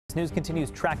News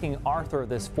continues tracking Arthur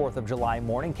this 4th of July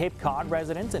morning. Cape Cod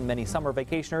residents and many summer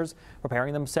vacationers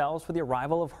preparing themselves for the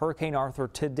arrival of Hurricane Arthur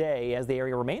today as the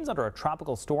area remains under a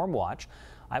tropical storm watch.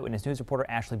 Eyewitness News reporter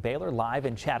Ashley Baylor live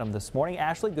in Chatham this morning.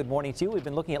 Ashley, good morning to you. We've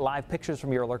been looking at live pictures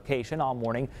from your location all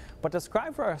morning, but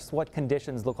describe for us what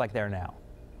conditions look like there now.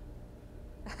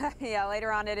 Yeah,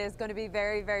 later on it is going to be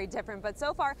very, very different. But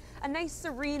so far, a nice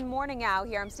serene morning out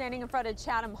here. I'm standing in front of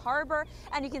Chatham Harbor,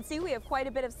 and you can see we have quite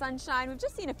a bit of sunshine. We've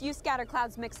just seen a few scattered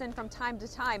clouds mix in from time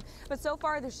to time. But so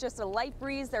far, there's just a light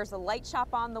breeze. There's a light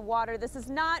chop on the water. This is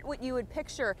not what you would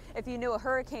picture if you knew a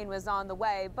hurricane was on the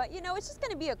way. But, you know, it's just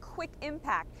going to be a quick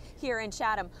impact here in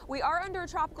Chatham. We are under a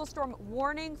tropical storm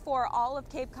warning for all of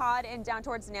Cape Cod and down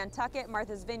towards Nantucket.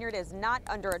 Martha's Vineyard is not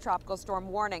under a tropical storm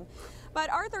warning. But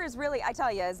Arthur is really, I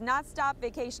tell you, has not stopped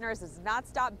vacationers, has not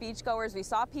stopped beachgoers. We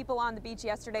saw people on the beach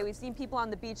yesterday. We've seen people on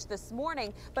the beach this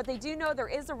morning, but they do know there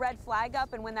is a red flag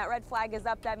up, and when that red flag is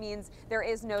up, that means there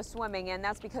is no swimming, and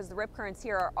that's because the rip currents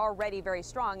here are already very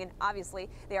strong, and obviously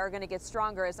they are going to get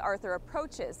stronger as Arthur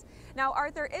approaches. Now,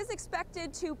 Arthur is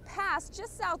expected to pass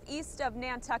just southeast of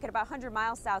Nantucket, about 100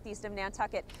 miles southeast of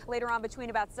Nantucket, later on between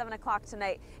about 7 o'clock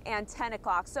tonight and 10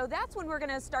 o'clock. So that's when we're going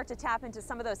to start to tap into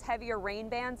some of those heavier rain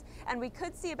bands, and we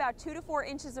could see about 2 to 4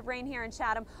 inches of rain here in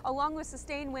Chatham, along with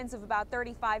sustained winds of about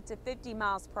 35 to 50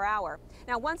 miles per hour.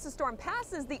 Now, once the storm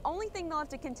passes, the only thing they'll have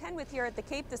to contend with here at the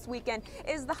Cape this weekend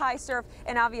is the high surf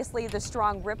and obviously the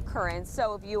strong rip currents.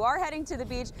 So if you are heading to the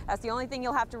beach, that's the only thing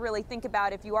you'll have to really think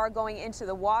about if you are going into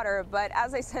the water. But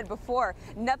as I said before,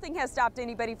 nothing has stopped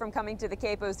anybody from coming to the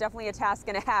Cape. It was definitely a task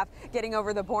and a half getting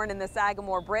over the Bourne and the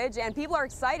Sagamore Bridge, and people are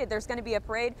excited. There's going to be a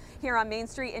parade here on Main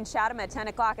Street in Chatham at 10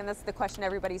 o'clock, and that's the question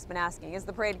everybody's been asking. Is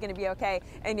the parade going to be okay?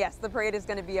 And yes, the parade is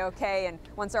going to be okay, and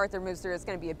once Arthur moves through, it's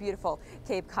going to be a beautiful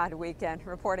Cape Cod weekend.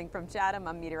 Reporting from Chatham,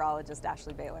 I'm meteorologist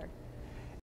Ashley Baylor.